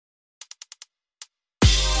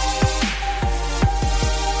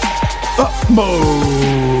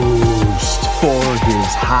utmost for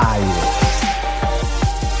his highest.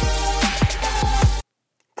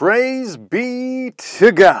 Praise be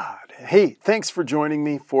to God. Hey, thanks for joining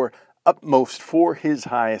me for Utmost for His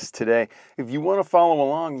Highest today. If you want to follow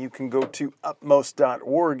along, you can go to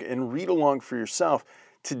utmost.org and read along for yourself.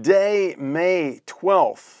 Today, May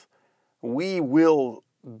 12th, we will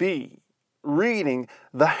be reading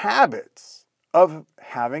the habits of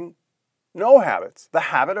having no habits. The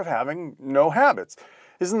habit of having no habits.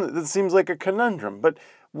 That seems like a conundrum, but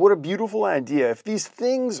what a beautiful idea. If these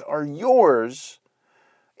things are yours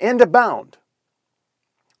and abound,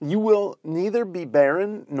 you will neither be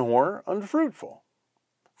barren nor unfruitful.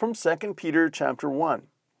 From 2 Peter chapter 1.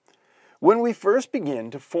 When we first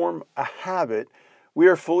begin to form a habit, we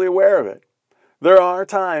are fully aware of it. There are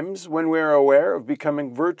times when we are aware of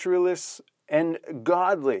becoming virtuous and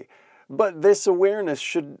godly, but this awareness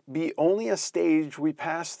should be only a stage we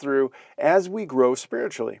pass through as we grow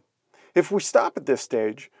spiritually. If we stop at this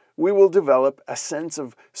stage, we will develop a sense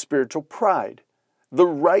of spiritual pride. The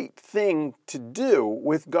right thing to do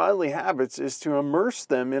with godly habits is to immerse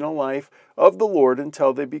them in a life of the Lord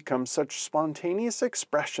until they become such spontaneous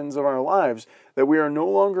expressions of our lives that we are no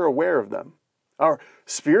longer aware of them. Our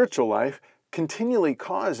spiritual life continually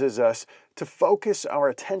causes us to focus our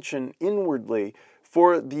attention inwardly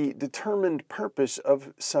for the determined purpose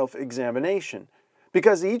of self-examination,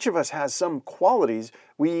 because each of us has some qualities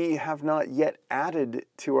we have not yet added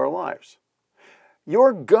to our lives.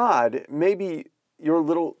 Your God may be your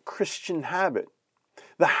little Christian habit,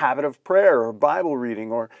 the habit of prayer or Bible reading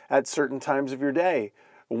or at certain times of your day.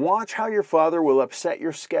 Watch how your Father will upset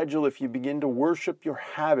your schedule if you begin to worship your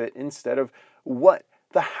habit instead of what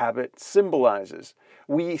the habit symbolizes.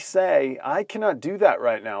 We say, I cannot do that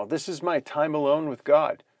right now. This is my time alone with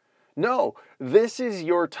God. No, this is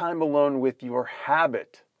your time alone with your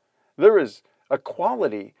habit. There is a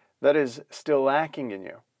quality that is still lacking in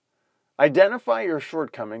you. Identify your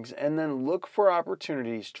shortcomings and then look for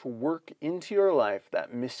opportunities to work into your life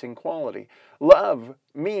that missing quality. Love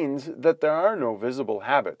means that there are no visible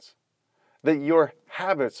habits, that your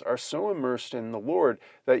habits are so immersed in the Lord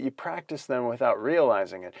that you practice them without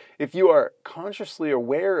realizing it. If you are consciously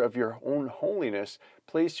aware of your own holiness,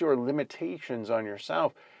 place your limitations on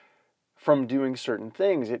yourself from doing certain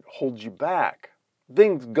things. It holds you back.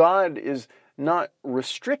 Things God is not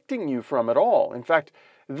restricting you from at all. In fact,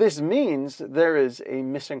 this means there is a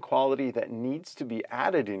missing quality that needs to be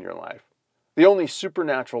added in your life. The only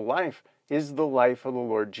supernatural life is the life of the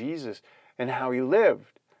Lord Jesus and how He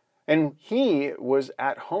lived. And He was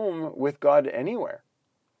at home with God anywhere.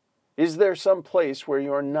 Is there some place where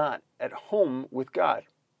you are not at home with God?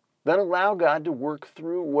 Then allow God to work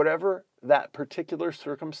through whatever that particular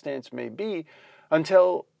circumstance may be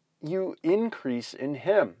until you increase in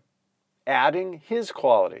Him, adding His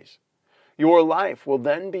qualities. Your life will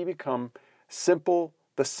then become the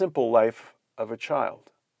simple life of a child.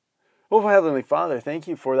 Oh, Heavenly Father, thank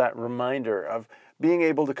you for that reminder of being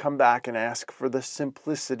able to come back and ask for the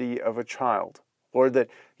simplicity of a child. Lord, that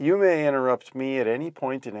you may interrupt me at any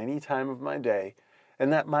point in any time of my day,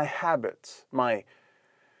 and that my habits, my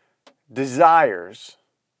desires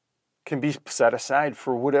can be set aside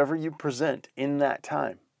for whatever you present in that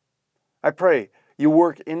time. I pray you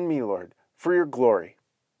work in me, Lord, for your glory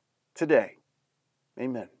today.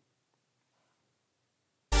 Amen.